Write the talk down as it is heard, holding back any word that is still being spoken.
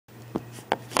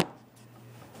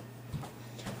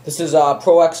This is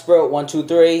Pro Expert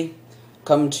 123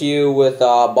 coming to you with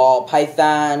ball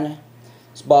python.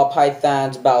 This ball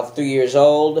python's about 3 years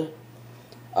old.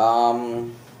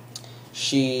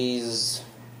 She's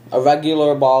a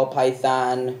regular ball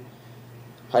python.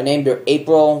 I named her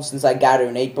April since I got her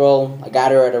in April. I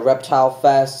got her at a reptile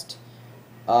fest.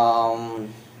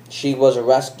 She was a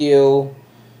rescue.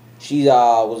 She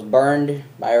was burned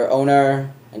by her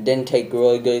owner and didn't take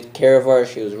really good care of her.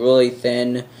 She was really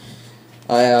thin.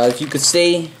 If you could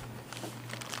see,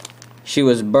 she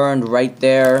was burned right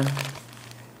there.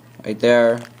 Right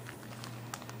there.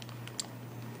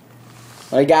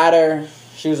 When I got her,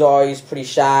 she was always pretty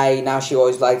shy. Now she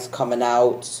always likes coming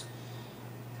out.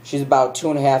 She's about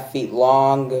 2.5 feet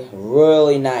long.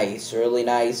 Really nice, really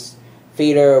nice.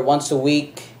 Feed her once a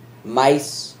week.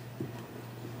 Mice.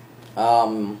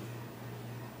 Pretty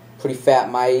fat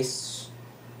mice.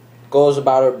 Goes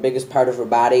about her biggest part of her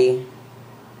body.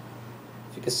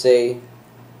 If you could see.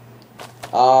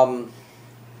 I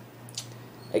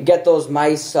get those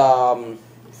mice from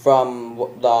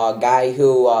the guy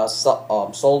who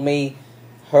sold me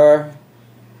her.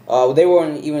 They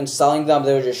weren't even selling them.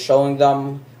 They were just showing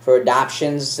them for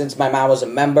adoptions. Since my mom was a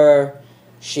member,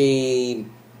 she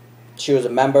was a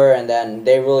member, and then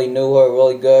they really knew her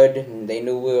really good, and they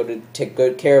knew we would take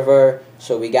good care of her,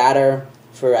 so we got her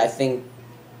for, I think,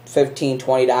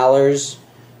 $15–20.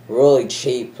 Really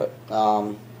cheap.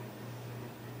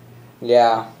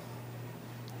 Yeah.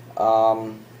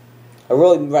 I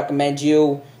really recommend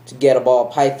you to get a ball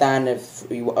python if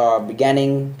you are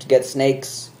beginning to get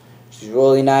snakes. She's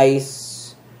really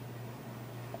nice.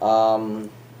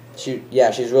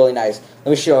 She's really nice.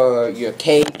 Let me show you your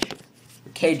cage.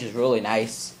 Your cage is really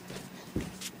nice.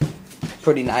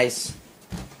 Pretty nice.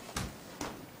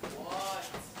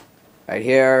 Right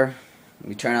here. Let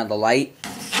me turn on the light.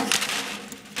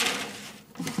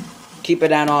 Keep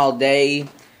it on all day.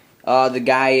 The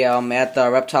guy at the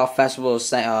Reptile Festival was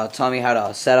telling me how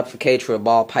to set up the cage for a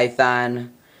ball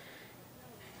python.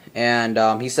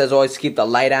 And he says always keep the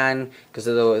light on, because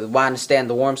if they want to stay on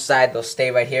the warm side, they'll stay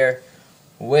right here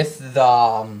with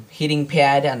the heating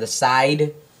pad on the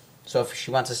side. So if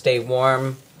she wants to stay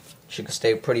warm, she can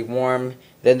stay pretty warm.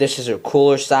 Then this is her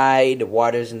cooler side. The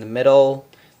water's in the middle.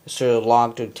 It's sort of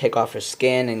long to take off her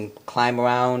skin and climb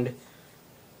around.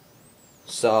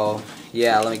 So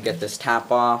yeah, let me get this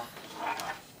top off.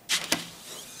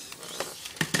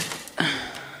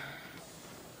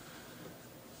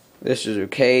 This is her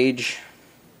cage.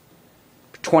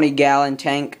 20-gallon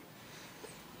tank.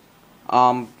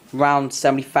 Around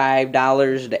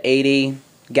 $75 to $80.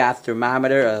 Got a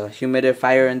thermometer, a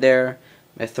humidifier in there.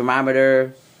 My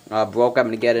thermometer broke. I'm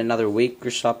gonna get it another week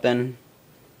or something.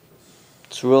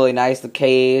 It's really nice. The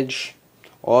cage,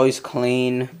 always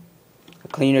clean. I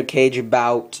clean her cage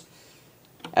about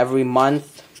every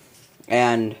month,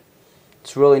 and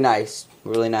it's really nice.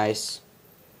 Really nice.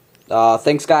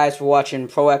 Thanks guys for watching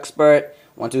Pro Expert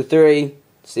 123.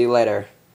 See you later.